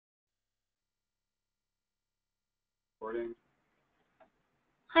Recording.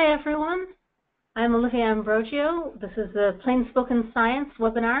 Hi everyone, I'm Olivia Ambrogio. This is the Plainspoken Science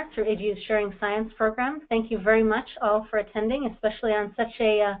webinar through AGU's Sharing Science program. Thank you very much all for attending, especially on such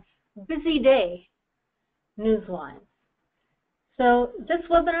a busy day, news-wise. So this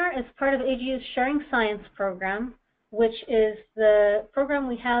webinar is part of AGU's Sharing Science program, which is the program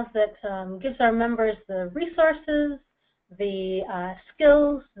we have that gives our members the resources, the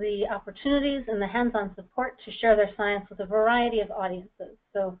skills, the opportunities, and the hands-on support to share their science with a variety of audiences.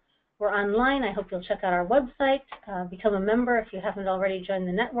 So we're online. I hope you'll check out our website, become a member if you haven't already joined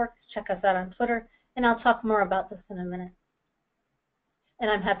the network, check us out on Twitter, and I'll talk more about this in a minute.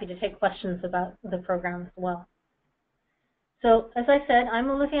 And I'm happy to take questions about the program as well. So as I said, I'm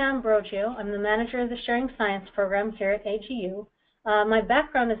Olivia Ambrogio. I'm the manager of the Sharing Science program here at AGU. My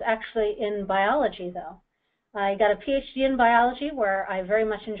background is actually in biology, though. I got a PhD in biology where I very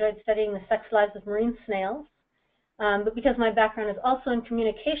much enjoyed studying the sex lives of marine snails. But because my background is also in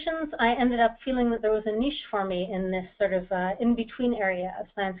communications, I ended up feeling that there was a niche for me in this sort of in-between area of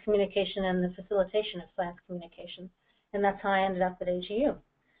science communication and the facilitation of science communication. And that's how I ended up at AGU.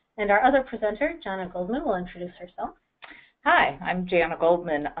 And our other presenter, Jana Goldman, will introduce herself. Hi, I'm Jana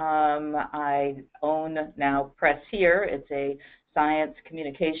Goldman. I own now Press Here. It's a science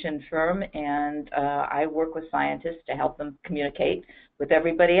communication firm, and I work with scientists to help them communicate with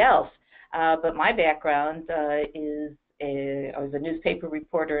everybody else. But my background is I was a newspaper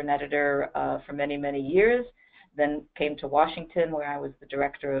reporter and editor for many, many years, then came to Washington where I was the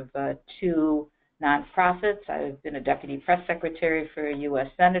director of two nonprofits. I've been a deputy press secretary for a U.S.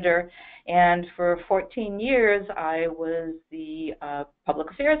 senator, and for 14 years I was the public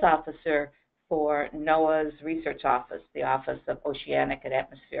affairs officer for NOAA's research office, the Office of Oceanic and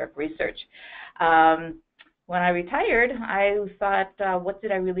Atmospheric Research. When I retired, I thought, what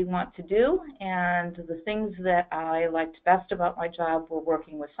did I really want to do? And the things that I liked best about my job were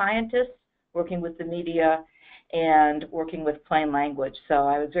working with scientists, working with the media, and working with plain language. So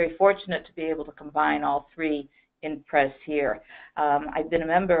I was very fortunate to be able to combine all three in Press Here. I've been a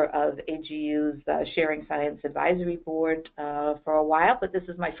member of AGU's Sharing Science Advisory Board for a while, but this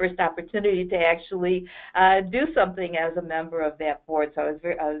is my first opportunity to actually do something as a member of that board. So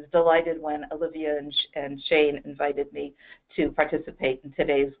I was delighted when Olivia and Shane invited me to participate in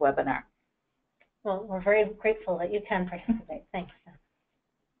today's webinar. Well, we're very grateful that you can participate. Thanks.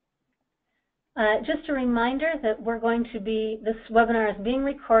 Just a reminder that this webinar is being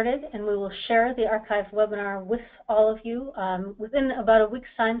recorded, and we will share the archived webinar with all of you within about a week's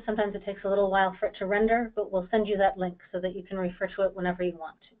time. Sometimes it takes a little while for it to render, but we'll send you that link so that you can refer to it whenever you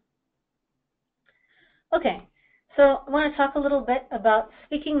want to. Okay, so I want to talk a little bit about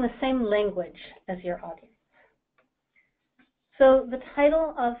speaking the same language as your audience. So the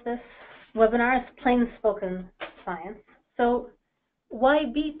title of this webinar is Plainspoken Science. So why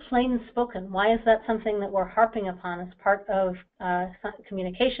be plain spoken? Why is that something that we're harping upon as part of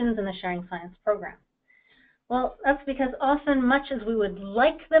communications in the Sharing Science program? Well, that's because often, much as we would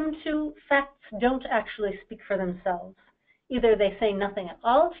like them to, facts don't actually speak for themselves. Either they say nothing at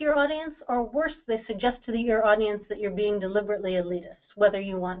all to your audience, or worse, they suggest to your audience that you're being deliberately elitist, whether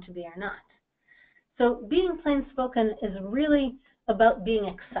you want to be or not. So being plain spoken is really about being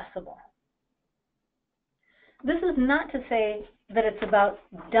accessible. This is not to say that it's about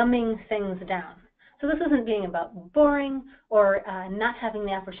dumbing things down. So this isn't being about boring or not having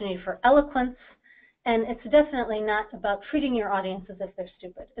the opportunity for eloquence, and it's definitely not about treating your audience as if they're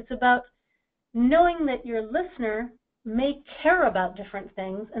stupid. It's about knowing that your listener may care about different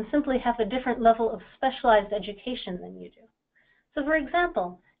things and simply have a different level of specialized education than you do. So for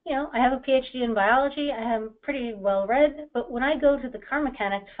example, I have a PhD in biology, I am pretty well read, but when I go to the car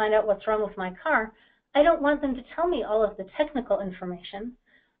mechanic to find out what's wrong with my car, I don't want them to tell me all of the technical information.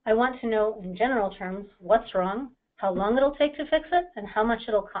 I want to know, in general terms, what's wrong, how long it'll take to fix it, and how much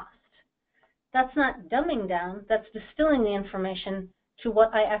it'll cost. That's not dumbing down, that's distilling the information to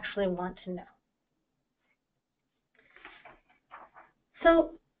what I actually want to know.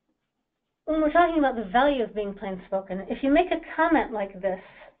 So when we're talking about the value of being plain spoken, if you make a comment like this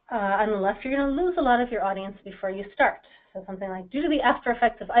on the left, you're going to lose a lot of your audience before you start. So something like, due to the after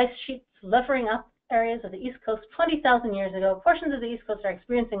effects of ice sheets levering up areas of the East Coast 20,000 years ago, portions of the East Coast are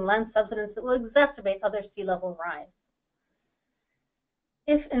experiencing land subsidence that will exacerbate other sea level rise.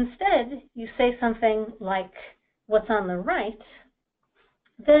 If instead you say something like what's on the right,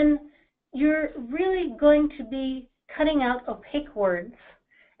 then you're really going to be cutting out opaque words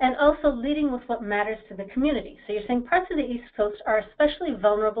and also leading with what matters to the community. So you're saying parts of the East Coast are especially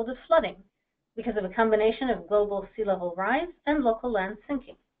vulnerable to flooding because of a combination of global sea level rise and local land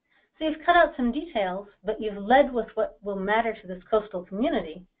sinking. So you've cut out some details, but you've led with what will matter to this coastal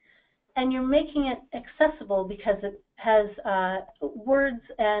community, and you're making it accessible because it has words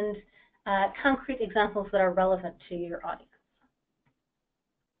and concrete examples that are relevant to your audience.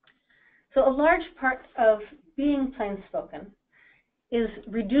 So a large part of being plain-spoken is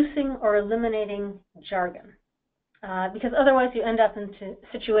reducing or eliminating jargon, because otherwise you end up into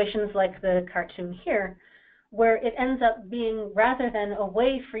situations like the cartoon here, where it ends up being, rather than a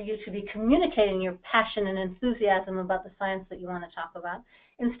way for you to be communicating your passion and enthusiasm about the science that you want to talk about,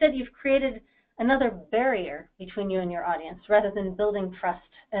 instead you've created another barrier between you and your audience, rather than building trust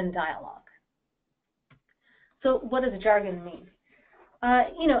and dialogue. So what does jargon mean?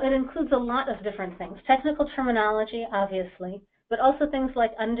 It includes a lot of different things. Technical terminology, obviously, but also things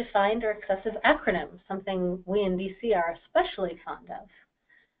like undefined or excessive acronyms, something we in DC are especially fond of.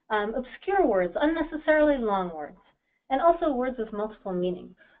 Obscure words, unnecessarily long words, and also words with multiple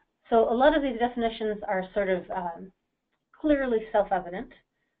meanings. So a lot of these definitions are sort of clearly self-evident,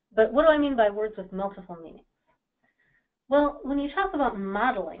 but what do I mean by words with multiple meanings? Well, when you talk about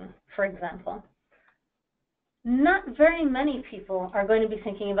modeling, for example, not very many people are going to be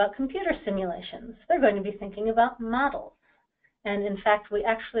thinking about computer simulations. They're going to be thinking about models. And in fact, we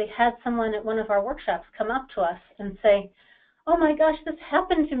actually had someone at one of our workshops come up to us and say, "Oh my gosh, this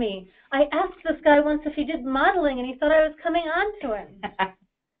happened to me. I asked this guy once if he did modeling and he thought I was coming on to him."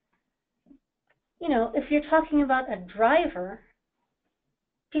 If you're talking about a driver,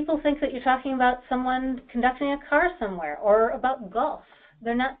 people think that you're talking about someone conducting a car somewhere or about golf.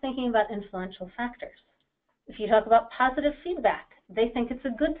 They're not thinking about influential factors. If you talk about positive feedback, they think it's a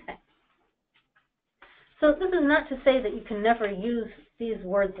good thing. So this is not to say that you can never use these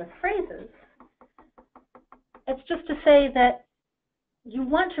words or phrases. It's just to say that you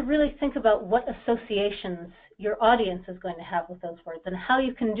want to really think about what associations your audience is going to have with those words and how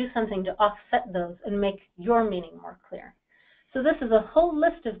you can do something to offset those and make your meaning more clear. So this is a whole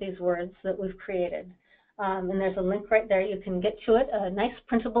list of these words that we've created. And there's a link right there. You can get to it, a nice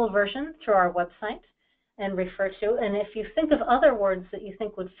printable version through our website and refer to. And if you think of other words that you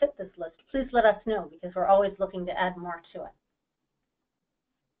think would fit this list, please let us know, because we're always looking to add more to it.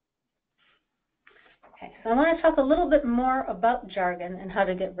 Okay, so I want to talk a little bit more about jargon and how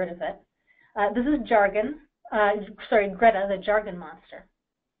to get rid of it. This is Greta, the jargon monster.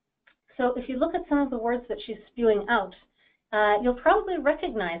 So if you look at some of the words that she's spewing out, you'll probably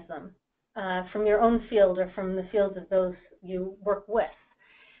recognize them from your own field or from the fields of those you work with.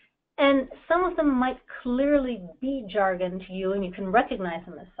 And some of them might clearly be jargon to you, and you can recognize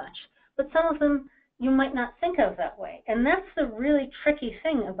them as such. But some of them you might not think of that way. And that's the really tricky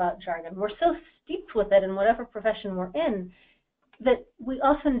thing about jargon. We're so steeped with it in whatever profession we're in that we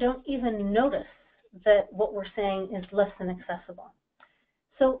often don't even notice that what we're saying is less than accessible.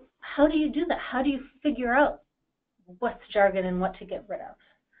 So how do you do that? How do you figure out what's jargon and what to get rid of?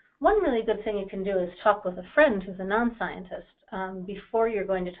 One really good thing you can do is talk with a friend who's a non-scientist before you're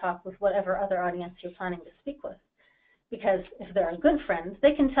going to talk with whatever other audience you're planning to speak with. Because if they're a good friend,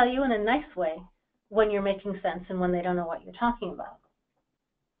 they can tell you in a nice way when you're making sense and when they don't know what you're talking about.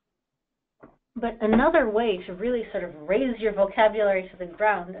 But another way to really sort of raise your vocabulary to the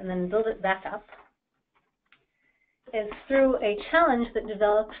ground and then build it back up is through a challenge that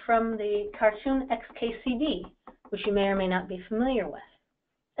developed from the cartoon XKCD, which you may or may not be familiar with.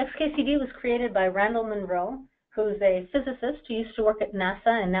 XKCD was created by Randall Munroe, who's a physicist who used to work at NASA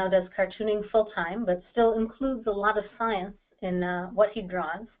and now does cartooning full-time, but still includes a lot of science in what he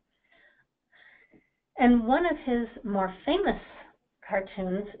draws. And one of his more famous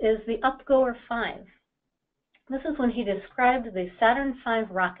cartoons is the Upgoer 5. This is when he described the Saturn V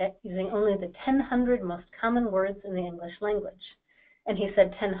rocket using only the 1,000 most common words in the English language. And he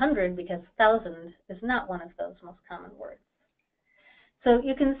said 1,000 because 1,000 is not one of those most common words. So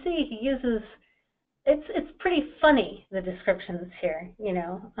you can see he uses, it's pretty funny, the descriptions here,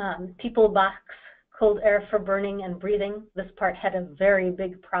 people box, cold air for burning and breathing. This part had a very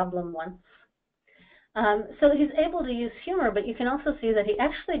big problem once. So he's able to use humor, but you can also see that he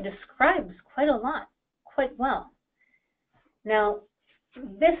actually describes quite a lot, quite well. Now,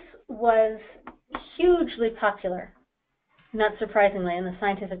 this was hugely popular, not surprisingly, in the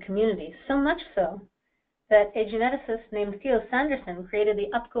scientific community, so much so that a geneticist named Theo Sanderson created the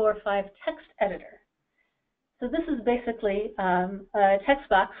Upgoer 5 text editor. So this is basically a text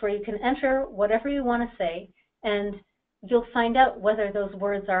box where you can enter whatever you want to say, and you'll find out whether those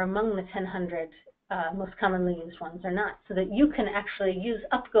words are among the 1,000 most commonly used ones or not, so that you can actually use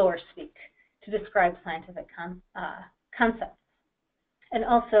Upgoer speak to describe scientific concepts. And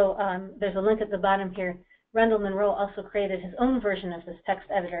also, there's a link at the bottom here Randall Munroe also created his own version of this text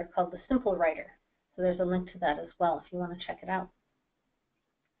editor called the Simple Writer. So there's a link to that as well if you want to check it out.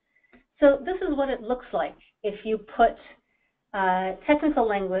 So this is what it looks like if you put technical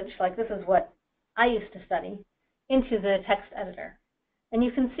language, like this is what I used to study, into the text editor. And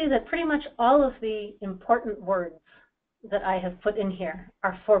you can see that pretty much all of the important words that I have put in here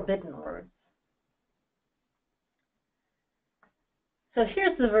are forbidden words. So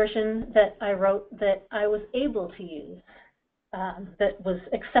here's the version that I wrote that I was able to use, that was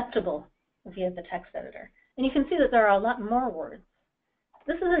acceptable via the text editor. And you can see that there are a lot more words.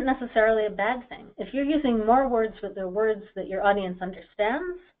 This isn't necessarily a bad thing. If you're using more words but they're words that your audience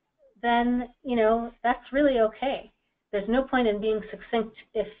understands, then, that's really okay. There's no point in being succinct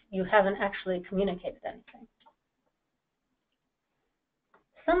if you haven't actually communicated anything.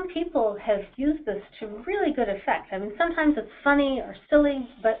 Some people have used this to really good effect. I mean, sometimes it's funny or silly,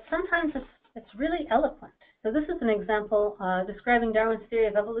 but sometimes it's really eloquent. So this is an example describing Darwin's theory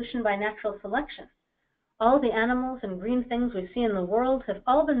of evolution by natural selection. All the animals and green things we see in the world have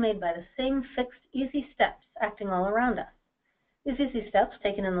all been made by the same fixed, easy steps acting all around us. These easy steps,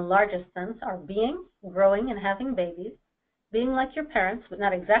 taken in the largest sense, are being, growing, and having babies, being like your parents, but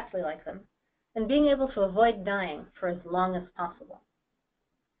not exactly like them, and being able to avoid dying for as long as possible.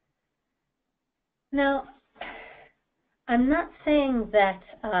 Now, I'm not saying that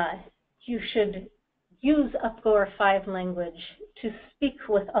you should use UpGoer 5 language to speak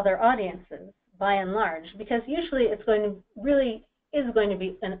with other audiences, by and large, because usually it's really is going to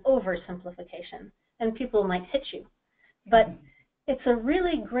be an oversimplification, and people might hit you. But it's a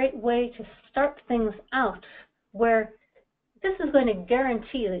really great way to start things out where this is going to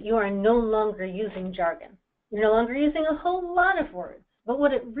guarantee that you are no longer using jargon. You're no longer using a whole lot of words. But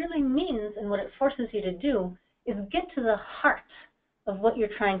what it really means and what it forces you to do is get to the heart of what you're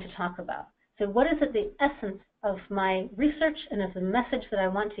trying to talk about. So what is at the essence of my research and of the message that I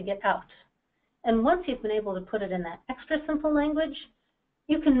want to get out? And once you've been able to put it in that extra simple language,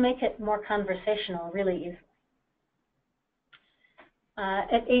 you can make it more conversational really easily.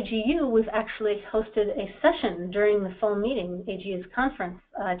 At AGU, we've actually hosted a session during the fall meeting, AGU's conference,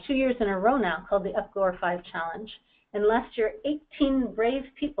 2 years in a row now, called the UpGoer 5 Challenge. And last year, 18 brave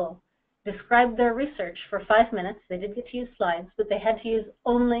people described their research for 5 minutes. They did get to use slides, but they had to use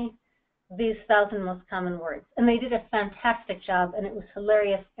only these 1,000 most common words. And they did a fantastic job, and it was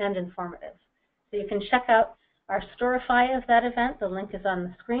hilarious and informative. So you can check out our Storify of that event. The link is on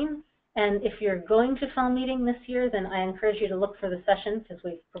the screen. And if you're going to fall meeting this year, then I encourage you to look for the session, because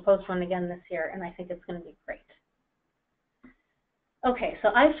we've proposed one again this year, and I think it's going to be great. Okay, so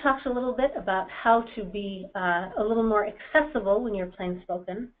I've talked a little bit about how to be a little more accessible when you're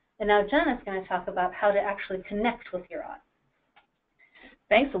Plainspoken, and now Jen is going to talk about how to actually connect with your audience.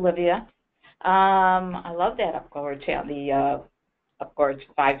 Thanks, Olivia. I love that UpGoer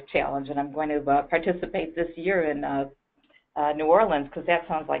 5 challenge, and I'm going to participate this year in New Orleans, because that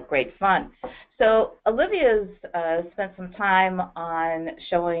sounds like great fun. So Olivia's spent some time on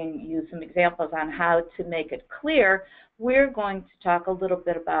showing you some examples on how to make it clear. We're going to talk a little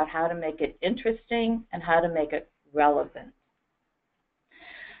bit about how to make it interesting and how to make it relevant.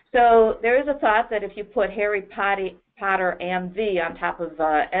 So there is a thought that if you put Harry Potter and V on top of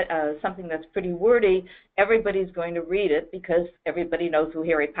something that's pretty wordy, everybody's going to read it because everybody knows who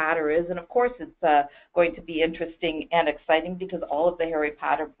Harry Potter is. And of course it's going to be interesting and exciting because all of the Harry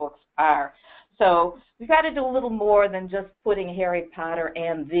Potter books are. So we've got to do a little more than just putting Harry Potter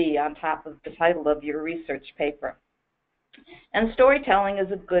and V on top of the title of your research paper. And storytelling is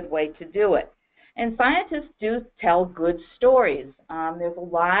a good way to do it. And scientists do tell good stories. There's a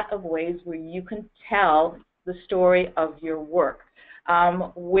lot of ways where you can tell the story of your work.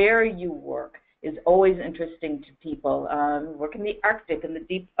 Where you work is always interesting to people. Work in the Arctic, in the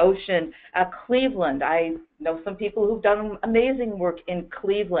deep ocean, Cleveland. I know some people who've done amazing work in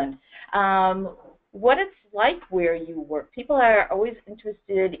Cleveland. What it's like where you work. People are always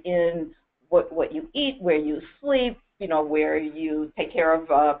interested in what you eat, where you sleep, where you take care of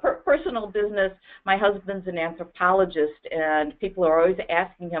personal business. My husband's an anthropologist, and people are always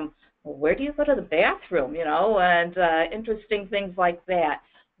asking him, well, where do you go to the bathroom, and interesting things like that.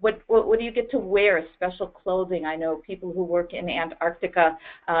 What do you get to wear, special clothing? I know people who work in Antarctica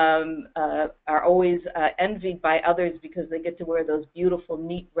are always envied by others because they get to wear those beautiful,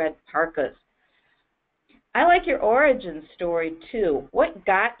 neat red parkas. I like your origin story too. What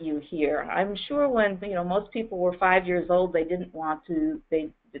got you here? I'm sure when most people were 5 years old, they didn't want to.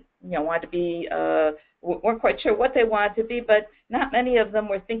 They wanted to be weren't quite sure what they wanted to be, but not many of them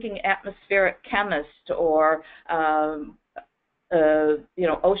were thinking atmospheric chemist or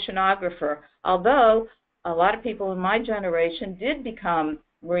oceanographer. Although a lot of people in my generation did become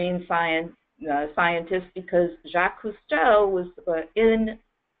marine scientists because Jacques Cousteau was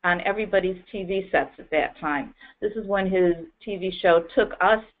on everybody's TV sets at that time. This is when his TV show took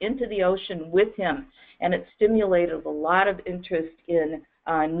us into the ocean with him, and it stimulated a lot of interest in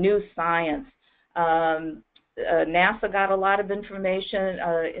new science. NASA got a lot of information,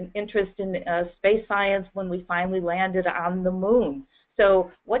 interest in space science when we finally landed on the moon.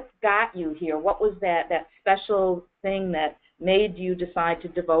 So what got you here? What was that special thing that made you decide to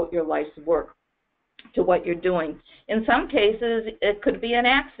devote your life's work to what you're doing? In some cases, it could be an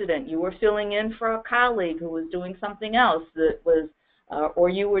accident. You were filling in for a colleague who was doing something else that was, or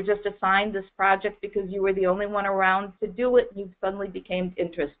you were just assigned this project because you were the only one around to do it, and you suddenly became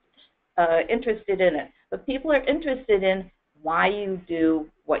interested in it. But people are interested in why you do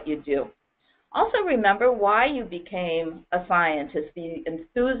what you do. Also remember why you became a scientist, the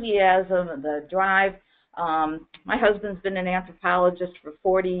enthusiasm, the drive. My husband's been an anthropologist for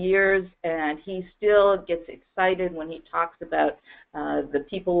 40 years, and he still gets excited when he talks about the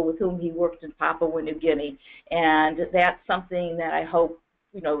people with whom he worked in Papua New Guinea. And that's something that I hope,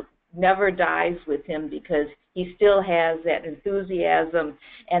 never dies with him, because he still has that enthusiasm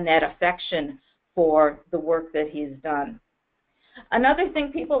and that affection for the work that he's done. Another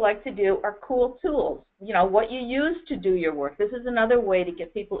thing people like to do are cool tools, what you use to do your work. This is another way to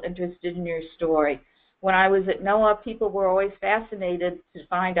get people interested in your story. When I was at NOAA, people were always fascinated to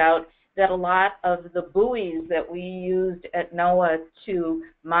find out that a lot of the buoys that we used at NOAA to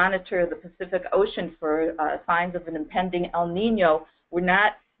monitor the Pacific Ocean for signs of an impending El Nino were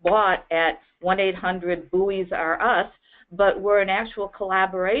not bought at 1-800-BUOYS-ARE-US, but were an actual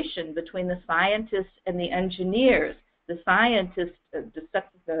collaboration between the scientists and the engineers. The scientists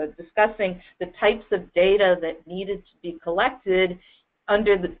discussing the types of data that needed to be collected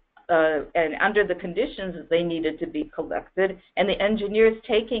under the conditions that they needed to be collected, and the engineers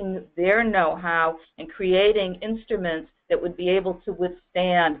taking their know-how and creating instruments that would be able to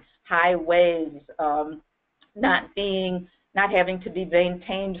withstand high waves, not having to be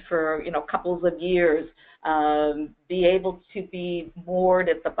maintained for couples of years, be able to be moored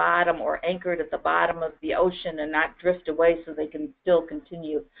at the bottom or anchored at the bottom of the ocean and not drift away, so they can still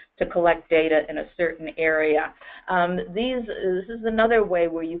continue to collect data in a certain area. This is another way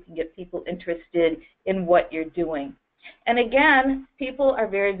where you can get people interested in what you're doing. And again, people are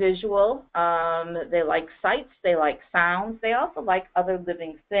very visual. They like sights, they like sounds, they also like other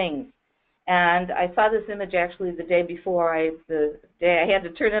living things. And I saw this image actually the day before the day I had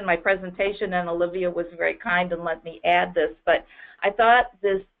to turn in my presentation, and Olivia was very kind and let me add this. But I thought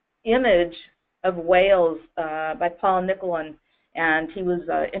this image of whales by Paul Nicholson, and he was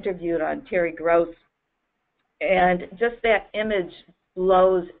interviewed on Terry Gross, and just that image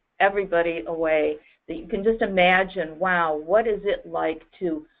blows everybody away. That you can just imagine, wow, what is it like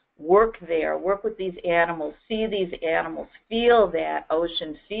to work there, work with these animals, see these animals, feel that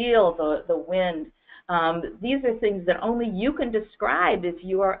ocean, feel the wind. These are things that only you can describe if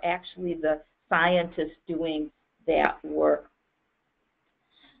you are actually the scientist doing that work.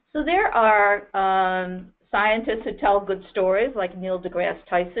 So there are scientists who tell good stories, like Neil deGrasse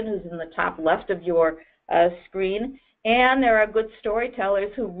Tyson, who's in the top left of your screen, and there are good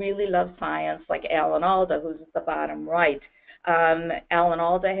storytellers who really love science, like Alan Alda, who's at the bottom right. Alan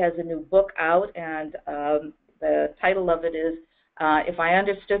Alda has a new book out, and the title of it is, If I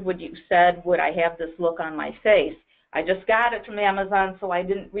Understood What You Said, Would I Have This Look on My Face? I just got it from Amazon, so I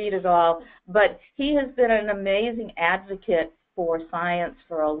didn't read it all, but he has been an amazing advocate for science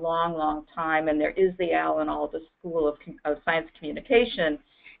for a long, long time, and there is the Alan Alda School of Science Communication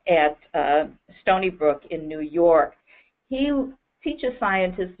at Stony Brook in New York. He teaches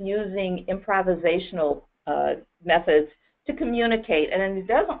scientists using improvisational methods to communicate, and he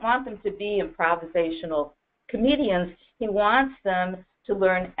doesn't want them to be improvisational comedians. He wants them to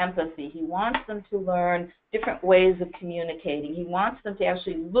learn empathy. He wants them to learn different ways of communicating. He wants them to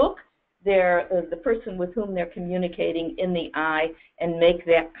actually look the person with whom they're communicating in the eye and make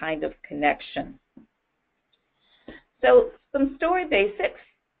that kind of connection. So some story basics.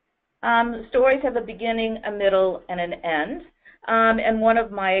 Stories have a beginning, a middle, and an end. And one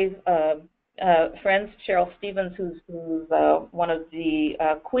of my friends, Cheryl Stevens, who's one of the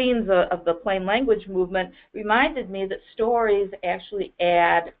queens of the plain language movement, reminded me that stories actually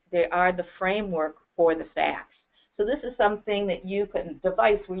they are the framework for the facts. So this is something that you can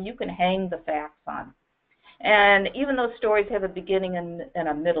devise where you can hang the facts on. And even though stories have a beginning and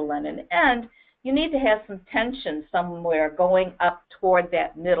a middle and an end, you need to have some tension somewhere going up toward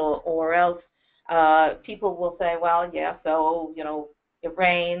that middle, or else people will say, well, yeah, so, it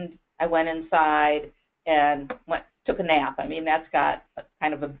rained, I went inside, and took a nap. I mean, that's got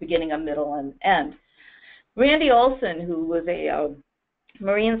kind of a beginning, a middle, and end. Randy Olson, who was a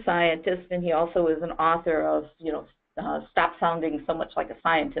marine scientist, and he also is an author of, Stop Sounding So Much Like a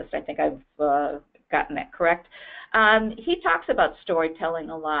Scientist. I think I've gotten that correct. He talks about storytelling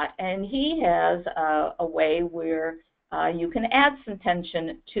a lot, and he has a way where you can add some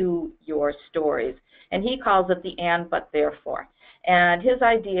tension to your stories, and he calls it the and, but, therefore. And his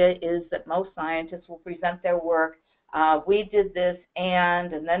idea is that most scientists will present their work, we did this,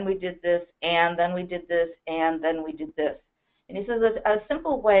 and then we did this, and then we did this, and then we did this. And he says a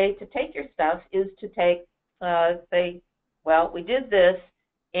simple way to take your stuff is to say, well, we did this,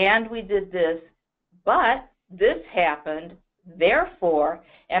 and we did this, but this happened, therefore,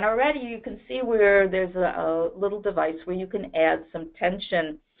 and already you can see where there's a little device where you can add some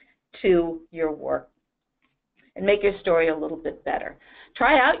tension to your work and make your story a little bit better.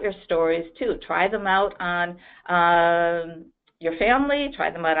 Try out your stories too. Try them out on your family, try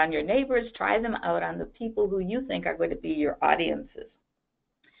them out on your neighbors, try them out on the people who you think are going to be your audiences.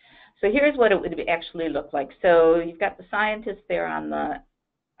 So here's what it would actually look like. So you've got the scientist there on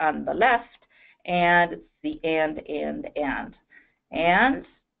the left, and it's the and. And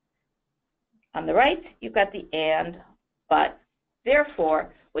on the right, you've got the and, but,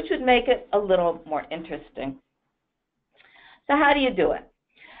 therefore, which would make it a little more interesting. So how do you do it?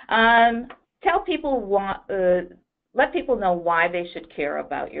 Tell people let people know why they should care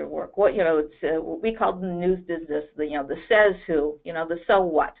about your work. It's what we call in the news business, the says who, the so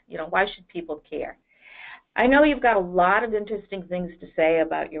what. Why should people care? I know you've got a lot of interesting things to say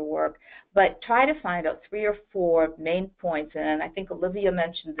about your work, but try to find out 3 or 4 main points, and I think Olivia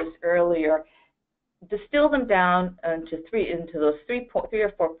mentioned this earlier. Distill them down into those 3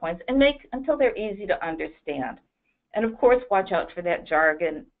 or 4 points and make until they're easy to understand. And of course, watch out for that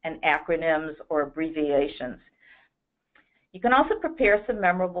jargon and acronyms or abbreviations. You can also prepare some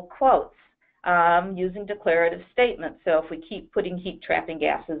memorable quotes using declarative statements. So if we keep putting heat-trapping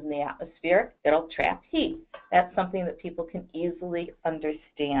gases in the atmosphere, it'll trap heat. That's something that people can easily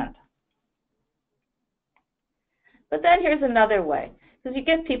understand. But then here's another way, because you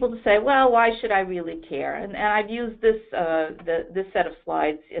get people to say, well, why should I really care? And I've used this this set of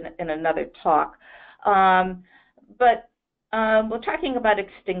slides in another talk. But we're talking about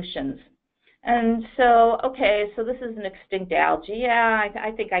extinctions. And so, okay, so this is an extinct algae. Yeah,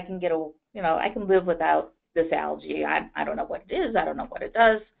 I think I can I can live without this algae. I don't know what it is. I don't know what it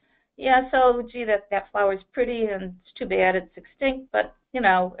does. Yeah, so, gee, that flower's pretty, and it's too bad it's extinct, but,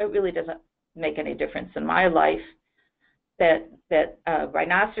 it really doesn't make any difference in my life. That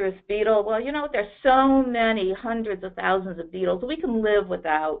rhinoceros beetle, well, there's so many hundreds of thousands of beetles. We can live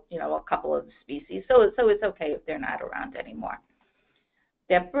without, a couple of species, so it's okay if they're not around anymore.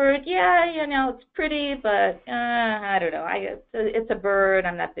 That bird, yeah, it's pretty, but I don't know. It's a bird.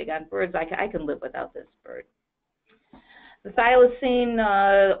 I'm not big on birds. I can live without this bird. The thylacine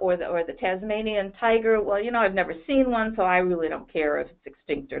or the Tasmanian tiger, well, I've never seen one, so I really don't care if it's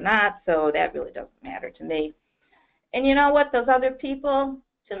extinct or not, so that really doesn't matter to me. And you know what? Those other people,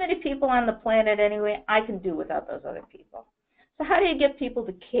 too many people on the planet anyway, I can do without those other people. So how do you get people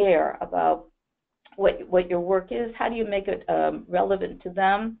to care about what your work is? How do you make it relevant to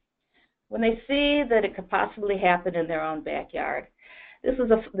them? When they see that it could possibly happen in their own backyard. This was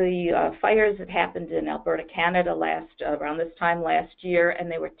the fires that happened in Alberta, Canada around this time last year, and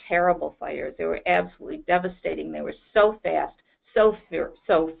they were terrible fires. They were absolutely devastating. They were so fast, so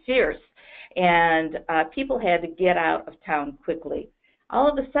fierce. And people had to get out of town quickly. All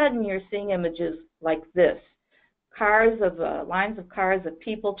of a sudden, you're seeing images like this. Lines of cars of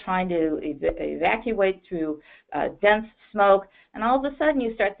people trying to evacuate through dense smoke. And all of a sudden,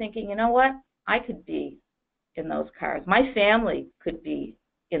 you start thinking, you know what? I could be in those cars. My family could be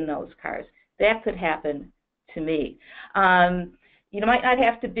in those cars. That could happen to me. You might not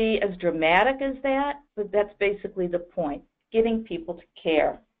have to be as dramatic as that, but that's basically the point, getting people to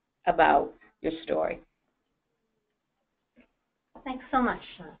care about your story. Thanks so much.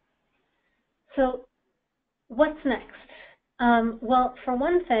 So what's next? Well, for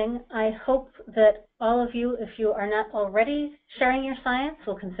one thing, I hope that all of you, if you are not already sharing your science,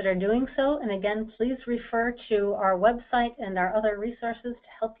 will consider doing so. And again, please refer to our website and our other resources to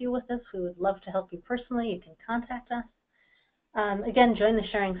help you with this. We would love to help you personally. You can contact us. Again, join the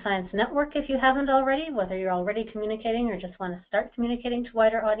Sharing Science Network if you haven't already, whether you're already communicating or just want to start communicating to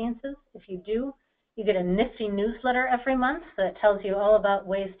wider audiences. If you do, you get a nifty newsletter every month that tells you all about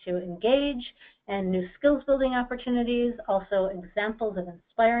ways to engage and new skills building opportunities, also examples of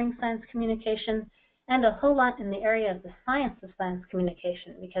inspiring science communication, and a whole lot in the area of the science of science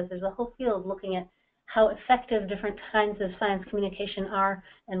communication, because there's a whole field looking at how effective different kinds of science communication are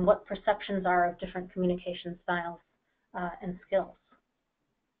and what perceptions are of different communication styles and skills.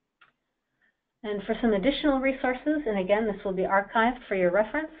 And for some additional resources, and again, this will be archived for your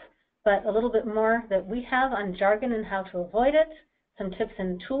reference, but a little bit more that we have on jargon and how to avoid it, some tips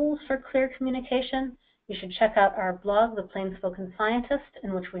and tools for clear communication. You should check out our blog, The Plainspoken Scientist,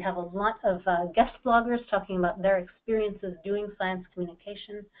 in which we have a lot of guest bloggers talking about their experiences doing science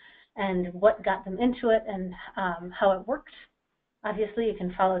communication and what got them into it and how it worked. Obviously, you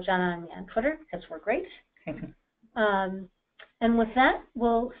can follow Jana and me on Twitter because we're great. And with that,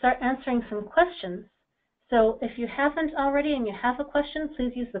 we'll start answering some questions. So if you haven't already and you have a question,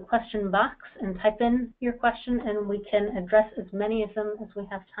 please use the question box and type in your question, and we can address as many of them as we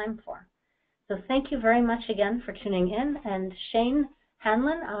have time for. So thank you very much again for tuning in, and Shane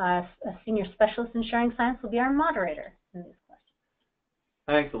Hanlon, a senior specialist in sharing science, will be our moderator in these questions.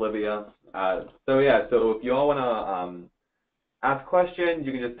 Thanks, Olivia. So if you all want to ask questions,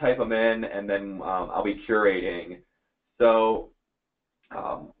 you can just type them in, and then I'll be curating. So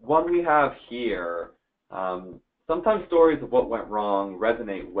one we have here, sometimes stories of what went wrong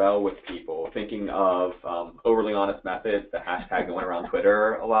resonate well with people, thinking of overly honest methods, the hashtag that went around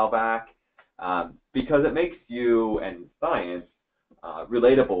Twitter a while back, because it makes you and science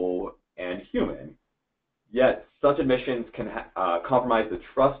relatable and human. Yet such admissions can compromise the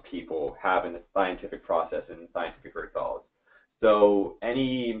trust people have in the scientific process and scientific results. So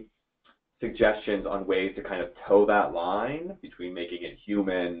any suggestions on ways to kind of toe that line between making it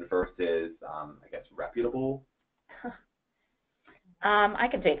human versus, I guess, reputable? I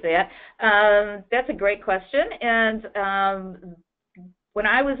can take that. That's a great question. And when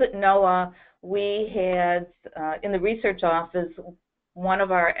I was at NOAA, we had, in the research office, one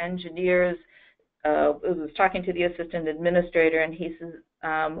of our engineers was talking to the assistant administrator, and he says,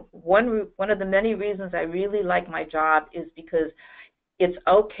 one of the many reasons I really like my job is because it's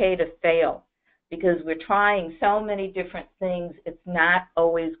okay to fail, because we're trying so many different things, it's not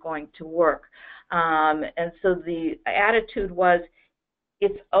always going to work. And so the attitude was,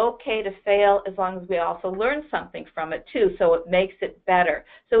 it's okay to fail as long as we also learn something from it too, so it makes it better.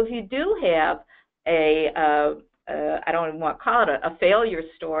 So if you do have I don't even want to call it a failure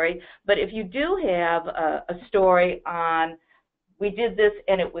story, but if you do have a story on, we did this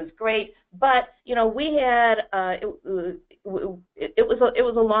and it was great, but you know, we had it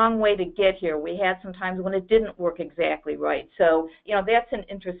was a long way to get here. We had some times when it didn't work exactly right. So you know, that's an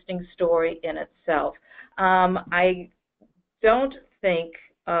interesting story in itself. I don't think,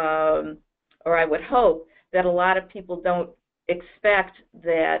 or I would hope, that a lot of people don't expect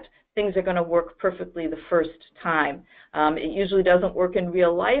that things are going to work perfectly the first time. It usually doesn't work in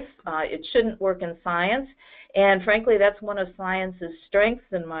real life. It shouldn't work in science. And frankly, that's one of science's strengths,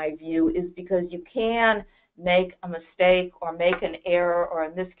 in my view, is because you can make a mistake or make an error or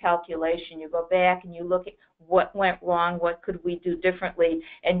a miscalculation. You go back and you look at what went wrong, what could we do differently,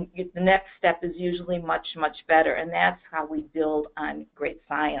 and the next step is usually much, much better. And that's how we build on great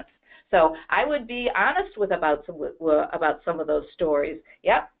science. So I would be honest about some of those stories.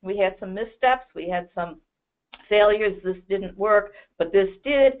 Yep, we had some missteps, we had some failures, this didn't work, but this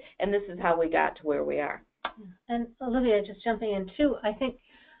did, and this is how we got to where we are. And Olivia, just jumping in too, I think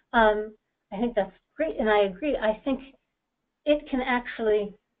that's great, and I agree. I think it can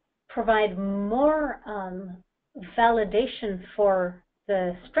actually provide more validation for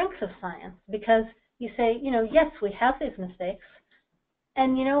the strengths of science, because you say, you know, yes, we have these mistakes,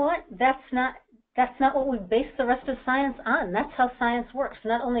 and you know what? That's not what we base the rest of science on. That's how science works.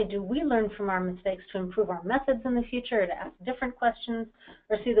 Not only do we learn from our mistakes to improve our methods in the future, to ask different questions,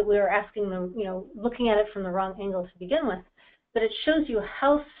 or see that we were asking them, you know, looking at it from the wrong angle to begin with, but it shows you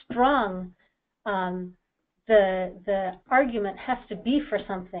how strong the argument has to be for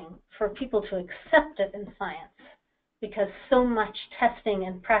something for people to accept it in science, because so much testing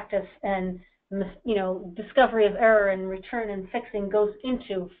and practice and, you know, discovery of error and return and fixing goes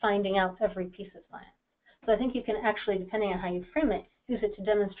into finding out every piece of science. So I think you can actually, depending on how you frame it, use it to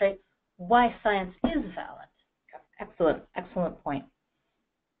demonstrate why science is valid. Excellent, excellent point.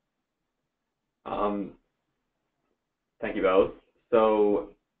 Thank you both. So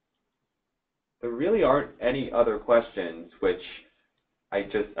there really aren't any other questions, which I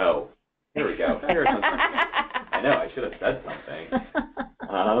just, oh, here we go. Here's something. I know, I should have said something.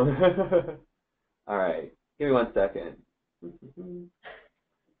 All right, give me 1 second.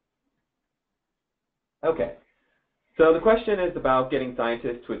 Okay, so the question is about getting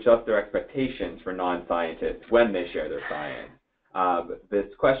scientists to adjust their expectations for non-scientists when they share their science. This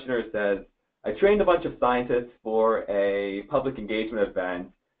questioner says, I trained a bunch of scientists for a public engagement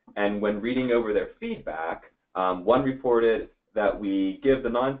event, And when reading over their feedback, one reported that we give the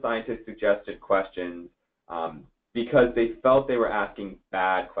non-scientists suggested questions because they felt they were asking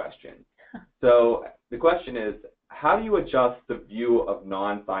bad questions. So the question is, how do you adjust the view of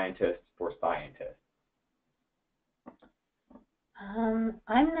non-scientists for scientists?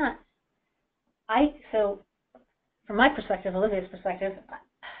 So from my perspective, Olivia's perspective,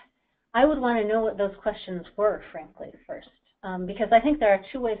 I would want to know what those questions were, frankly, first. Because I think there are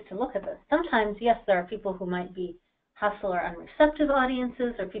two ways to look at this. Sometimes, yes, there are people who might be hostile or unreceptive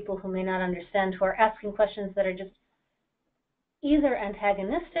audiences, or people who may not understand, who are asking questions that are just either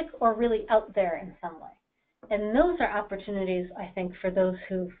antagonistic or really out there in some way. And those are opportunities, I think, for those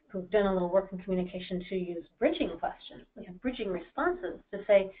who've done a little work in communication to use bridging questions, bridging responses to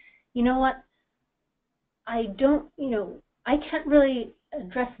say, you know what, I can't really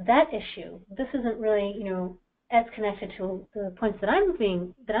address that issue. This isn't really, as connected to the points that I'm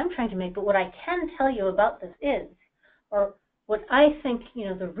trying to make, but what I can tell you about this is, or what I think,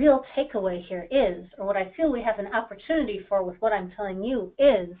 the real takeaway here is, or what I feel we have an opportunity for with what I'm telling you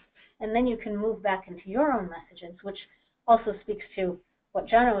is, and then you can move back into your own messages, which also speaks to what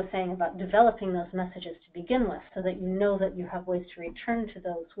Jana was saying about developing those messages to begin with, so that you know that you have ways to return to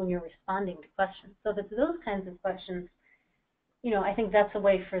those when you're responding to questions. So if it's those kinds of questions, I think that's a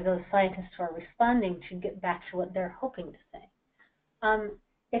way for those scientists who are responding to get back to what they're hoping to say.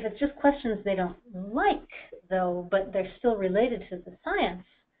 If it's just questions they don't like, though, but they're still related to the science,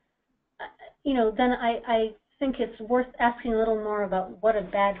 then I think it's worth asking a little more about what a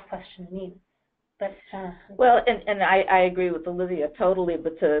bad question means. But, well, and I agree with Olivia totally,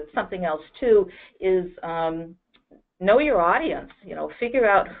 but something else, too, is know your audience. Figure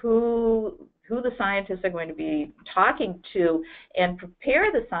out who the scientists are going to be talking to, and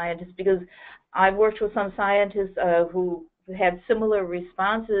prepare the scientists, because I've worked with some scientists who had similar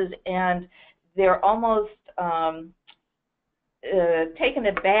responses, and they're almost taken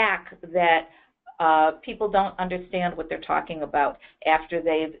aback that people don't understand what they're talking about after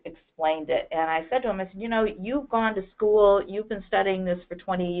they've explained it. And I said to them, I said, you've gone to school, you've been studying this for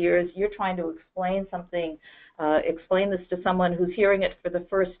 20 years, you're trying to explain something, explain this to someone who's hearing it for the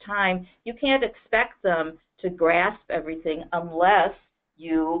first time. You can't expect them to grasp everything unless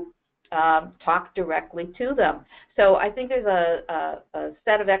you talk directly to them. So I think there's a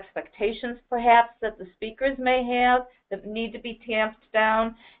set of expectations, perhaps, that the speakers may have that need to be tamped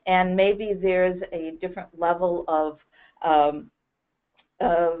down, and maybe there's a different level of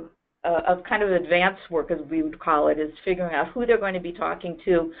kind of advanced work, as we would call it, is figuring out who they're going to be talking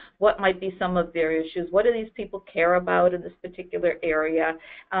to, what might be some of their issues, what do these people care about in this particular area,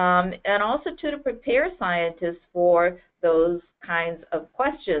 and also to prepare scientists for those kinds of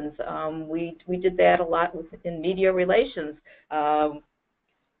questions. We did that a lot in media relations.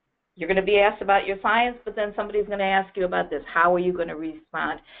 You're going to be asked about your science, but then somebody's going to ask you about this. How are you going to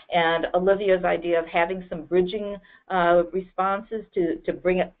respond? And Olivia's idea of having some bridging responses to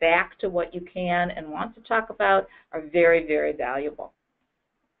bring it back to what you can and want to talk about are very, very valuable.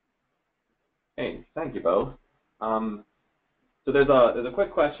 Hey, thank you both. So there's a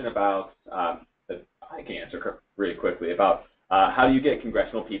quick question about that I can answer really quickly about how do you get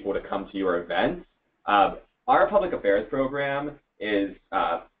congressional people to come to your events? Our public affairs program is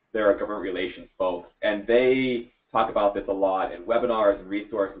they're a government relations folks, and they talk about this a lot in webinars and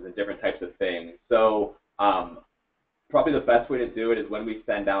resources and different types of things. So probably the best way to do it is when we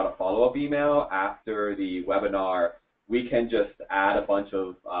send out a follow-up email after the webinar, we can just add a bunch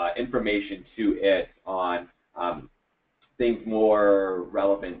of information to it on things more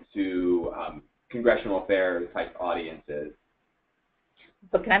relevant to congressional affairs type audiences.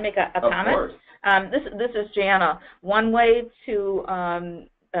 But can I make a comment? Of course. This is Jana. One way to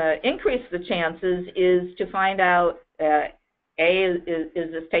increase the chances is to find out, is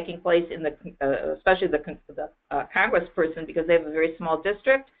this taking place in the, especially the congressperson, because they have a very small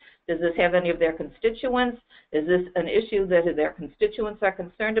district? Does this have any of their constituents? Is this an issue that their constituents are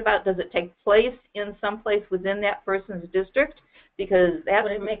concerned about? Does it take place in some place within that person's district? Because that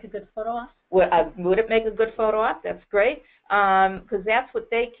would it make a good photo op? Would it make a good photo op? That's great, because that's what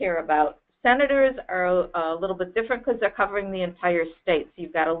they care about. Senators are a little bit different because they're covering the entire state. So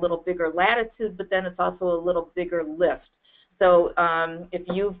you've got a little bigger latitude, but then it's also a little bigger lift. So if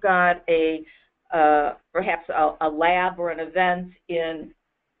you've got perhaps a lab or an event in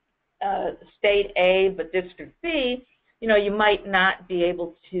state A but district B, you might not be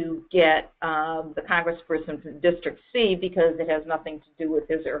able to get the congressperson from district C because it has nothing to do with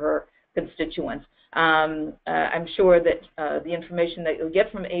his or her constituents. I'm sure that the information that you'll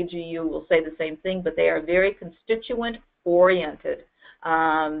get from AGU will say the same thing, but they are very constituent-oriented.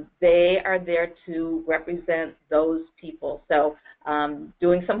 They are there to represent those people. So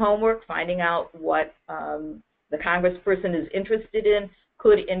doing some homework, finding out what the congressperson is interested in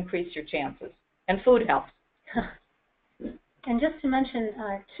could increase your chances. And food helps. And just to mention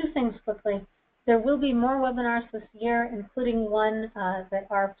two things quickly, there will be more webinars this year, including one that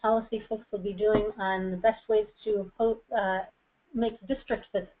our policy folks will be doing on the best ways to make district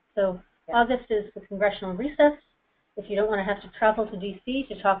visits. So August is the congressional recess. If you don't want to have to travel to D.C.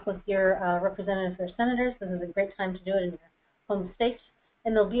 to talk with your representatives or senators, this is a great time to do it in your home state.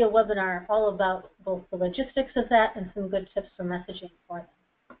 And there'll be a webinar all about both the logistics of that and some good tips for messaging for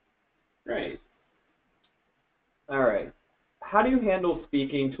them. Great. All right. How do you handle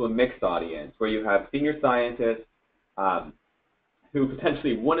speaking to a mixed audience where you have senior scientists who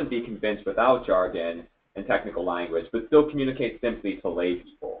potentially wouldn't be convinced without jargon and technical language, but still communicate simply to lay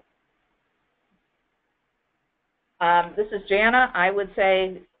people? This is Jana. I would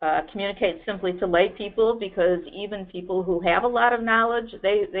say communicate simply to lay people, because even people who have a lot of knowledge,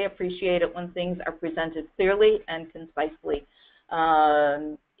 they appreciate it when things are presented clearly and concisely.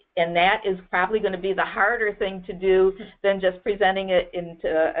 And that is probably going to be the harder thing to do than just presenting it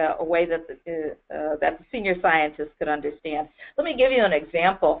into a way that that the senior scientists could understand. Let me give you an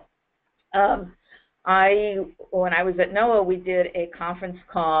example. When I was at NOAA, we did a conference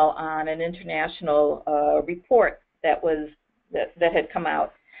call on an international report that had come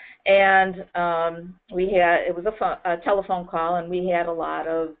out, and it was a telephone call, and we had a lot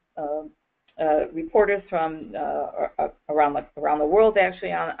of reporters from around the world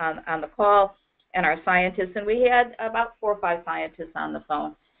actually on the call, and our scientists, and we had about 4 or 5 scientists on the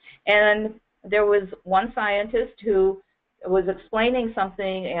phone. And there was one scientist who was explaining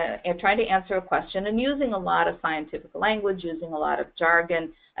something and trying to answer a question and using a lot of scientific language, using a lot of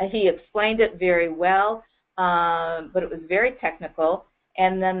jargon. He explained it very well, but it was very technical.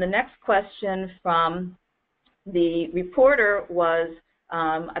 And then the next question from the reporter was,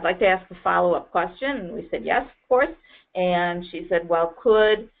 I'd like to ask a follow-up question. And we said, yes, of course. And she said, well,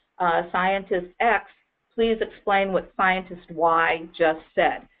 could scientist X please explain what scientist Y just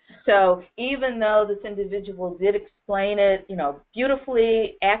said? So even though this individual did explain it,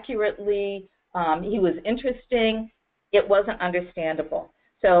 beautifully, accurately, he was interesting, it wasn't understandable.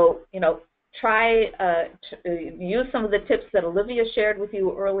 So, try use some of the tips that Olivia shared with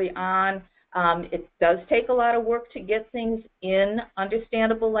you early on. It does take a lot of work to get things in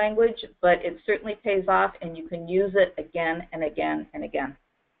understandable language, but it certainly pays off, and you can use it again and again and again.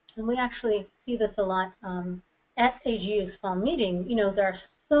 And we actually see this a lot at AGU's fall meeting. There are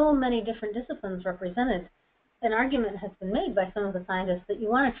so many different disciplines represented. An argument has been made by some of the scientists that you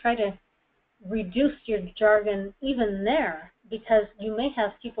want to try to reduce your jargon even there, because you may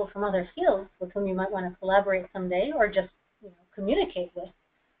have people from other fields with whom you might want to collaborate someday, or just communicate with,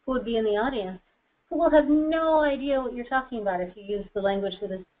 who would be in the audience, who will have no idea what you're talking about if you use the language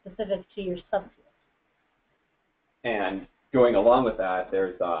that is specific to your subfield. And going along with that,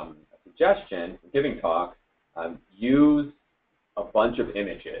 there's a suggestion for giving talks, use a bunch of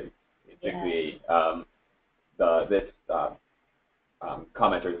images. Basically, this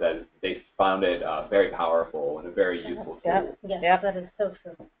commenter says they found it very powerful and a very useful tool. Yes, that is so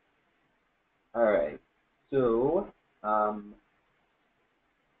true. All right, so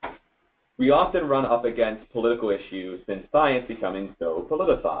we often run up against political issues since science becoming so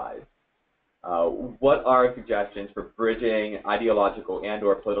politicized. What are suggestions for bridging ideological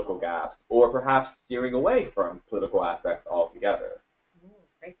and/or political gaps, or perhaps steering away from political aspects altogether? Ooh,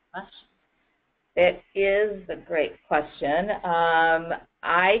 great question. It is a great question.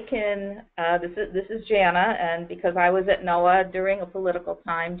 This is Jana, and because I was at NOAA during a political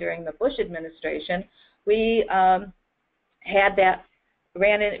time during the Bush administration, we had that.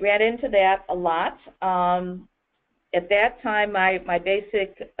 Ran into that a lot. At that time, my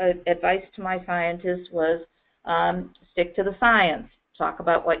basic advice to my scientists was stick to the science. Talk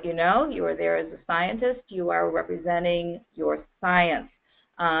about what you know. You are there as a scientist. You are representing your science.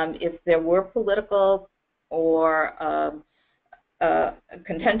 If there were political or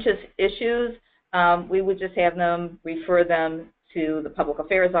contentious issues, we would just have them refer them to the public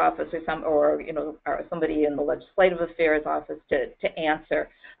affairs office or somebody in the legislative affairs office to answer.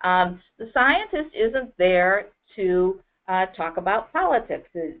 The scientist isn't there to talk about politics.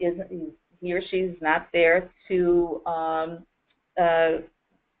 He or she's not there to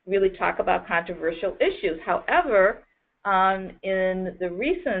really talk about controversial issues. However, in the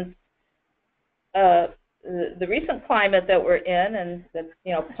recent climate that we're in, and that's,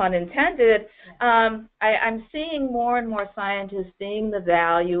 pun intended, I'm seeing more and more scientists seeing the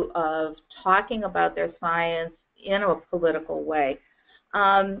value of talking about their science in a political way.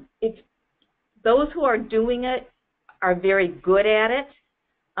 If those who are doing it are very good at it,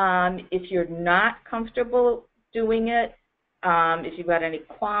 if you're not comfortable doing it, if you've got any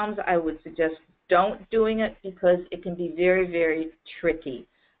qualms, I would suggest don't doing it because it can be very, very tricky.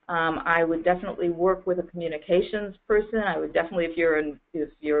 I would definitely work with a communications person. I would definitely, if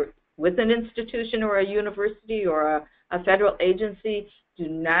you're with an institution or a university or a federal agency, do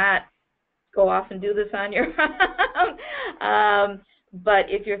not go off and do this on your own. But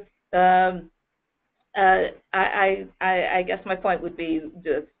if you're, I guess my point would be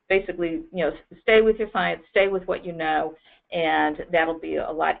to basically, stay with your science, stay with what you know, and that'll be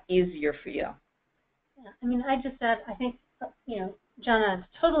a lot easier for you. Yeah, I mean, I just said, I think, Jana is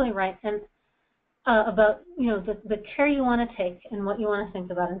totally right, and about, the care you want to take and what you want to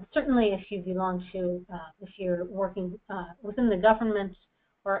think about. And certainly if you belong to, if you're working within the government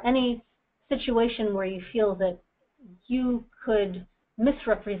or any situation where you feel that you could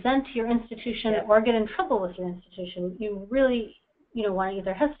misrepresent your institution or get in trouble with your institution, you really, want to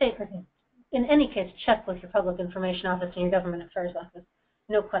either hesitate or, in any case, check with your public information office and your government affairs office,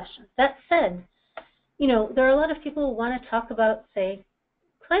 no question. That said, there are a lot of people who want to talk about, say,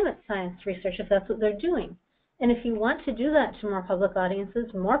 climate science research, if that's what they're doing. And if you want to do that to more public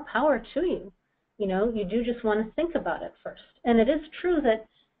audiences, more power to you. You do just want to think about it first. And it is true that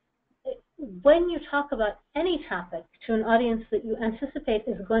when you talk about any topic to an audience that you anticipate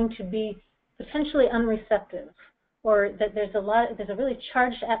is going to be potentially unreceptive, or that there's a really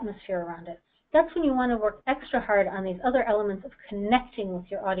charged atmosphere around it, that's when you want to work extra hard on these other elements of connecting with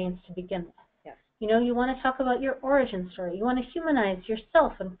your audience to begin with. You want to talk about your origin story. You want to humanize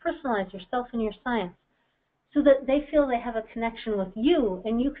yourself and personalize yourself and your science so that they feel they have a connection with you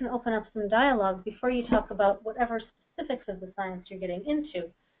and you can open up some dialogue before you talk about whatever specifics of the science you're getting into.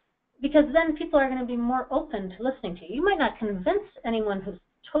 Because then people are going to be more open to listening to you. You might not convince anyone who's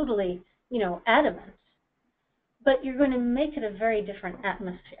totally, adamant, but you're going to make it a very different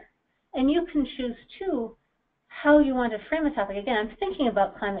atmosphere. And you can choose, too, how you want to frame a topic. Again, I'm thinking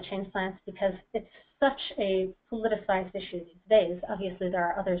about climate change science because it's such a politicized issue these days. Obviously, there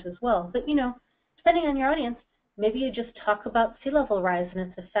are others as well. But, depending on your audience, maybe you just talk about sea level rise and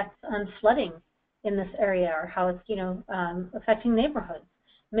its effects on flooding in this area or how it's, affecting neighborhoods.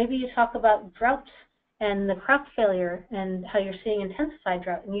 Maybe you talk about drought and the crop failure and how you're seeing intensified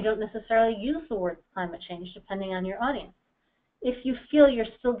drought, and you don't necessarily use the word climate change depending on your audience. If you feel you're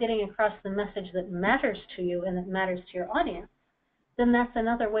still getting across the message that matters to you and that matters to your audience, then that's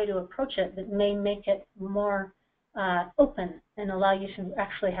another way to approach it that may make it more open and allow you to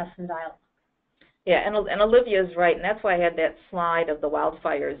actually have some dialogue. Yeah, and Olivia's right, and that's why I had that slide of the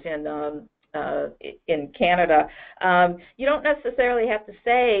wildfires in Canada. You don't necessarily have to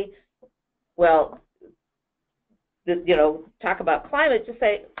say, well, talk about climate, just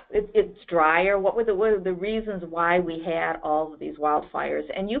say it's drier. What were the reasons why we had all of these wildfires?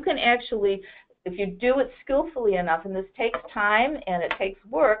 And you can actually, if you do it skillfully enough, and this takes time and it takes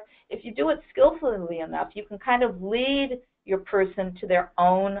work, if you do it skillfully enough, you can kind of lead your person to their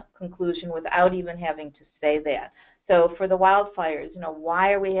own conclusion without even having to say that. So for the wildfires,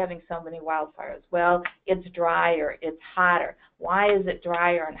 why are we having so many wildfires? Well, it's drier, it's hotter. Why is it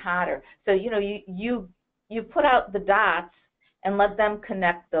drier and hotter? So, you put out the dots and let them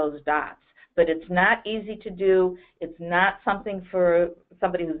connect those dots. But it's not easy to do. It's not something for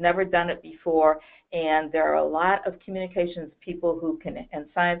somebody who's never done it before. And there are a lot of communications people and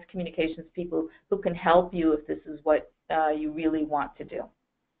science communications people who can help you if this is what you really want to do.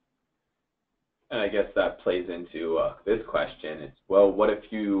 And I guess that plays into this question. It's, well, what do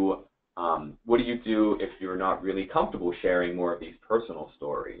you do if you're not really comfortable sharing more of these personal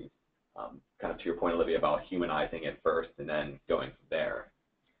stories? Kind of to your point, Olivia, about humanizing it first and then going from there.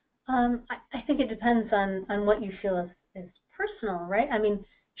 I think it depends on what you feel is personal, right? I mean,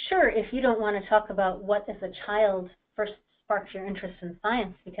 sure, if you don't want to talk about what as a child first sparked your interest in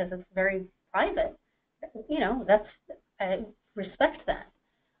science because it's very private, I respect that.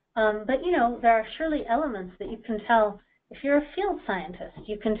 But, there are surely elements that you can tell. If you're a field scientist,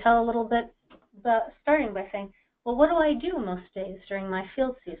 you can tell a little bit about starting by saying, well, what do I do most days during my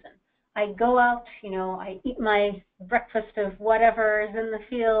field season? I go out, I eat my breakfast of whatever is in the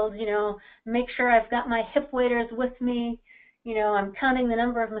field, make sure I've got my hip waders with me, I'm counting the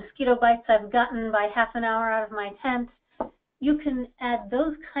number of mosquito bites I've gotten by half an hour out of my tent. You can add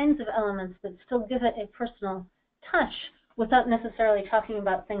those kinds of elements that still give it a personal touch without necessarily talking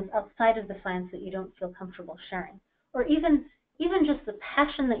about things outside of the science that you don't feel comfortable sharing. Or even just the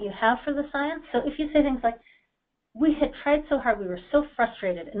passion that you have for the science. So if you say things like, we had tried so hard, we were so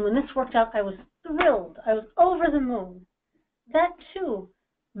frustrated, and when this worked out, I was thrilled, I was over the moon, that too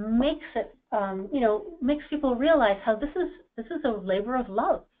makes it, makes people realize how this is a labor of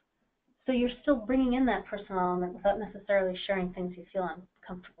love. So you're still bringing in that personal element without necessarily sharing things you feel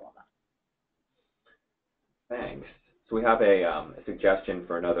uncomfortable about. Thanks. So we have a suggestion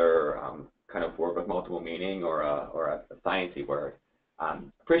for another kind of word with multiple meaning or a sciencey word.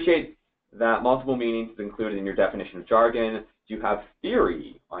 Appreciate that multiple meanings is included in your definition of jargon. Do you have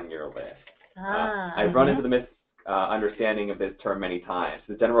theory on your list? I've run into the misunderstanding of this term many times.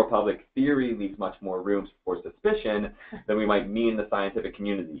 The general public, theory leaves much more room for suspicion than we might mean in the scientific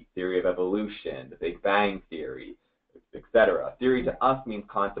community. Theory of evolution, the Big Bang Theory, etc. Theory to us means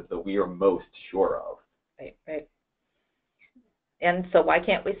concepts that we are most sure of. Right, right. And so why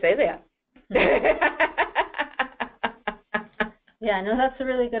can't we say that? Yeah, no, that's a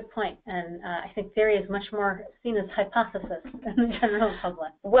really good point. And I think theory is much more seen as hypothesis in the general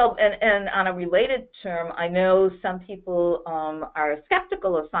public. Well, and on a related term, I know some people are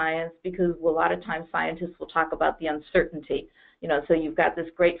skeptical of science because a lot of times scientists will talk about the uncertainty. So you've got this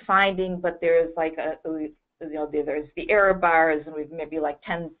great finding, but there's like there's the error bars, and we've maybe like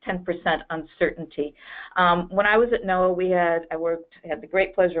 10% uncertainty. When I was at NOAA, I had the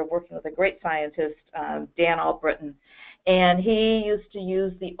great pleasure of working with a great scientist, Dan Albritton, and he used to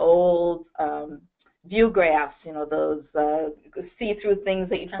use the old view graphs, those see-through things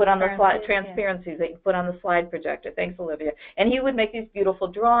that you put on the slide, transparencies that you put on the slide projector. Thanks, Olivia. And he would make these beautiful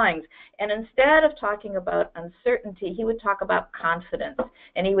drawings. And instead of talking about uncertainty, he would talk about confidence.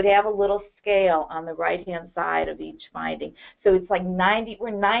 And he would have a little scale on the right-hand side of each finding. So it's like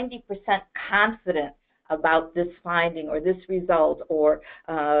we're 90% confident about this finding or this result or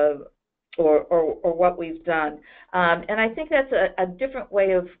what we've done. And I think that's a different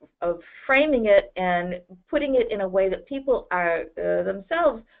way of framing it and putting it in a way that people are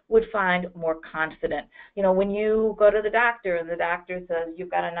themselves would find more confident. When you go to the doctor and the doctor says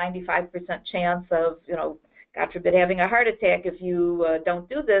you've got a 95% chance of, God forbid, having a heart attack if you don't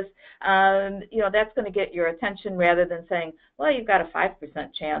do this, that's going to get your attention rather than saying, well, you've got a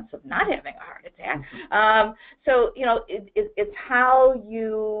 5% chance of not having a heart attack. So, it's how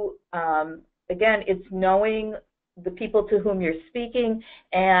you, again, it's knowing the people to whom you're speaking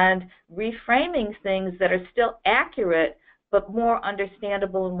and reframing things that are still accurate but more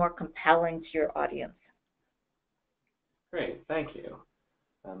understandable and more compelling to your audience. Great, thank you.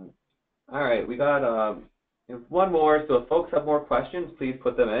 All right, we got one more, so if folks have more questions, please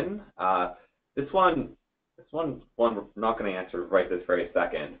put them in. This one we're not going to answer right this very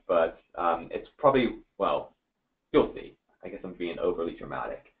second, but it's probably, well, you'll see. I guess I'm being overly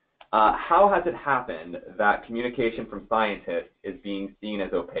dramatic. How has it happened that communication from scientists is being seen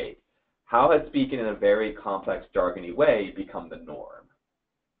as opaque? How has speaking in a very complex, jargony way become the norm?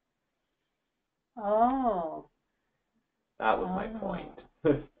 Oh. That was my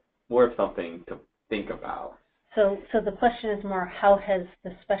point. More of something to think about. So the question is more, how has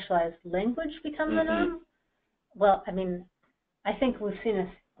the specialized language become the norm? Well, I mean, I think we've seen this,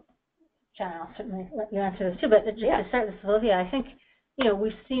 John, I'll certainly let you answer this too, but just to start this, Olivia, I think,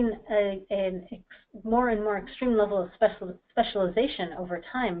 we've seen a more and more extreme level of specialization over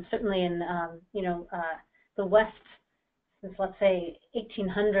time, certainly in, the West, since, let's say,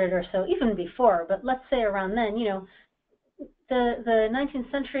 1800 or so, even before, but let's say around then, the 19th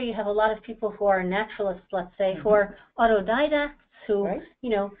century, you have a lot of people who are naturalists, let's say, who are autodidacts, who,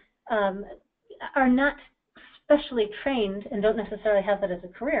 are not specially trained and don't necessarily have that as a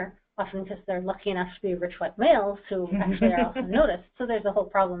career, often because they're lucky enough to be rich white males who actually are often noticed. So there's a whole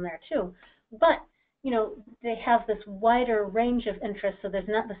problem there too. But, they have this wider range of interests, so there's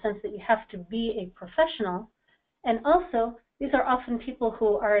not the sense that you have to be a professional. And also, these are often people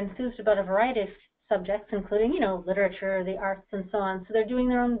who are enthused about a variety of subjects, including, literature, the arts, and so on. So they're doing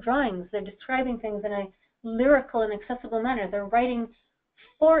their own drawings. They're describing things in a lyrical and accessible manner. They're writing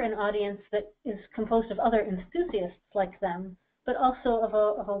for an audience that is composed of other enthusiasts like them, but also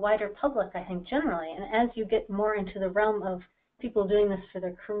of a wider public, I think, generally. And as you get more into the realm of people doing this for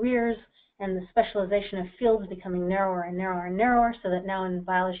their careers and the specialization of fields becoming narrower and narrower and narrower, so that now in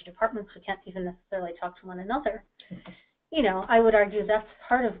biology departments we can't even necessarily talk to one another, I would argue that's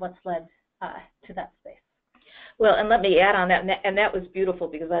part of what's led to that space. Well, and let me add on that, and that was beautiful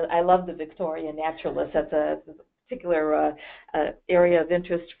because I love the Victorian naturalists. That's a particular area of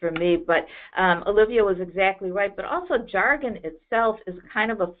interest for me. But Olivia was exactly right. But also jargon itself is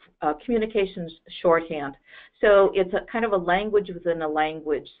kind of a communications shorthand. So it's a kind of a language within a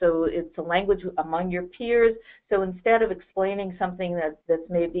language. So it's a language among your peers. So instead of explaining something that's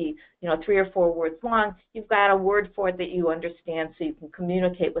maybe 3 or 4 words long, you've got a word for it that you understand, so you can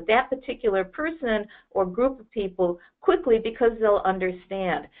communicate with that particular person or group of people quickly because they'll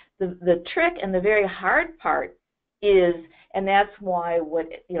understand. The trick and the very hard part is, and that's why what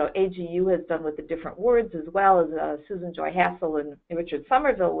AGU has done with the different words, as well as Susan Joy Hassel and Richard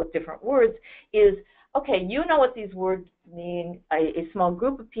Somerville with different words, is okay, you know what these words mean, a small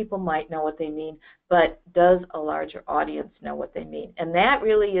group of people might know what they mean, but does a larger audience know what they mean? And that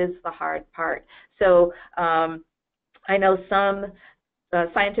really is the hard part. So I know some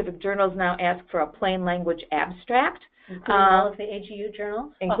scientific journals now ask for a plain language abstract. Including all of the AGU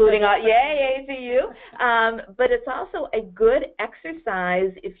journals? Including yay, AGU. But it's also a good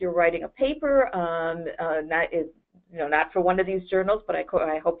exercise if you're writing a paper, not for one of these journals, but I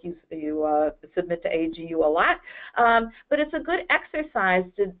hope you submit to AGU a lot. But it's a good exercise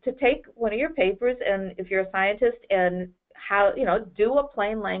to take one of your papers, and if you're a scientist, and do a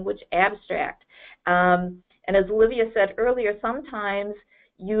plain language abstract. And as Olivia said earlier, sometimes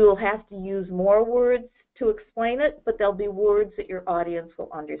you'll have to use more words to explain it, but there'll be words that your audience will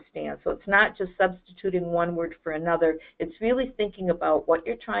understand. So it's not just substituting one word for another. It's really thinking about what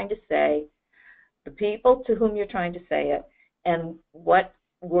you're trying to say, the people to whom you're trying to say it, and what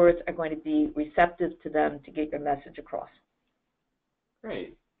words are going to be receptive to them to get your message across.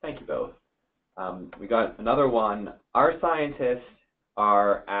 Great. Thank you both. We got another one. Our scientists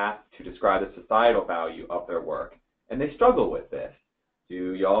are asked to describe the societal value of their work, and they struggle with this.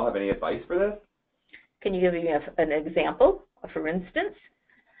 Do y'all have any advice for this? Can you give me an example, for instance?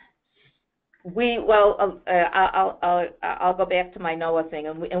 I'll go back to my NOAA thing,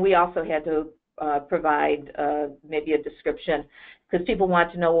 and we also had to provide maybe a description because people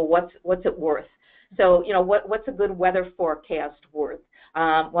want to know, well, what's it worth? So, what's a good weather forecast worth?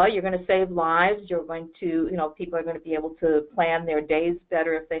 Well, you're going to save lives. You're going to, people are going to be able to plan their days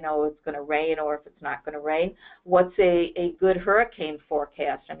better if they know it's going to rain or if it's not going to rain. What's a good hurricane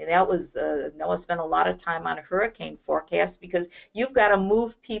forecast? I mean, that was, NOAA spent a lot of time on a hurricane forecast because you've got to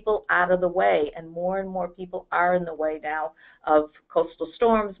move people out of the way, and more people are in the way now of coastal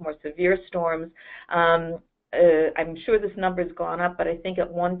storms, more severe storms. I'm sure this number's gone up, but I think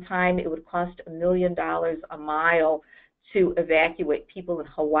at one time it would cost $1 million a mile to evacuate people in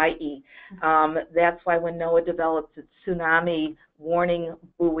Hawaii. That's why when NOAA developed its tsunami warning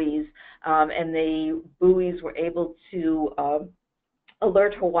buoys, and the buoys were able to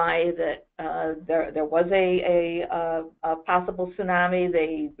alert Hawaii that there was a possible tsunami.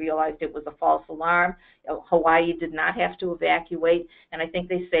 They realized it was a false alarm. Hawaii did not have to evacuate, and I think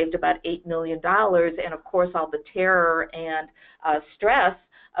they saved about $8 million. And of course, all the terror and stress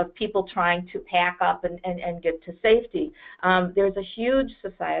of people trying to pack up and get to safety. There's a huge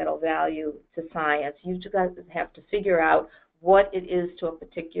societal value to science. You just have to figure out what it is to a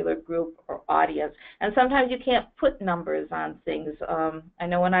particular group or audience. And sometimes you can't put numbers on things. I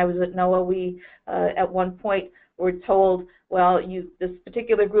know when I was at NOAA, we at one point were told, well, this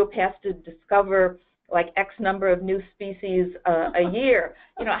particular group has to discover like X number of new species a year.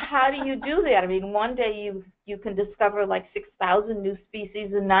 How do you do that? I mean, one day you can discover like 6,000 new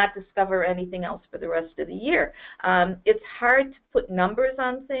species and not discover anything else for the rest of the year. It's hard to put numbers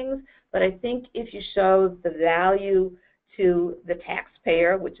on things, but I think if you show the value to the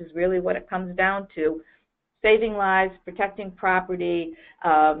taxpayer, which is really what it comes down to, saving lives, protecting property,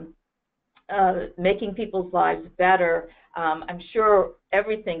 making people's lives better, I'm sure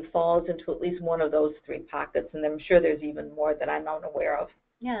everything falls into at least one of those 3 pockets, and I'm sure there's even more that I'm unaware of.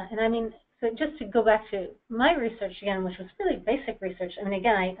 Yeah, and I mean, so just to go back to my research again, which was really basic research. I mean,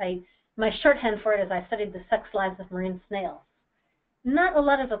 again, my shorthand for it is I studied the sex lives of marine snails. Not a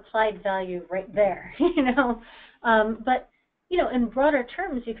lot of applied value right there, but, in broader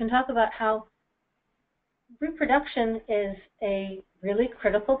terms, you can talk about how reproduction is a really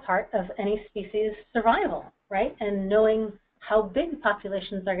critical part of any species' survival, right? And knowing how big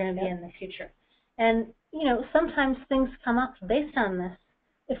populations are going to be in the future. And, sometimes things come up based on this.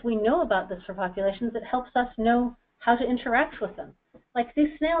 If we know about this for populations, it helps us know how to interact with them. Like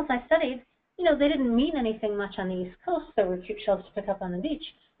these snails I studied, they didn't mean anything much on the East Coast. There were cute shells to pick up on the beach.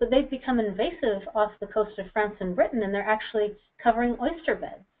 But they've become invasive off the coast of France and Britain, and they're actually covering oyster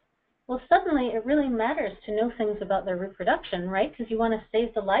beds. Well, suddenly it really matters to know things about their reproduction, right? Because you want to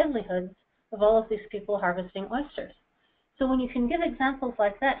save the livelihoods of all of these people harvesting oysters. So when you can give examples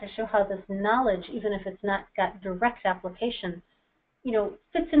like that to show how this knowledge, even if it's not got direct application,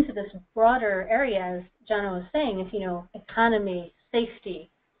 fits into this broader area, as Jana was saying, if economy, safety,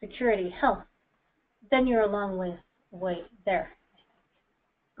 security, health, then you're a long way there.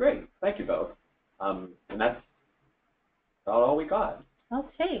 Great, thank you both. And that's about all we got.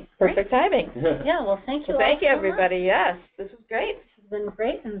 Okay, Perfect timing. Yeah, well, thank you all Thank you, so everybody. much. Yes, this was great. This has been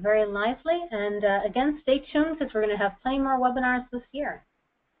great and very lively. And again, stay tuned because we're going to have plenty more webinars this year.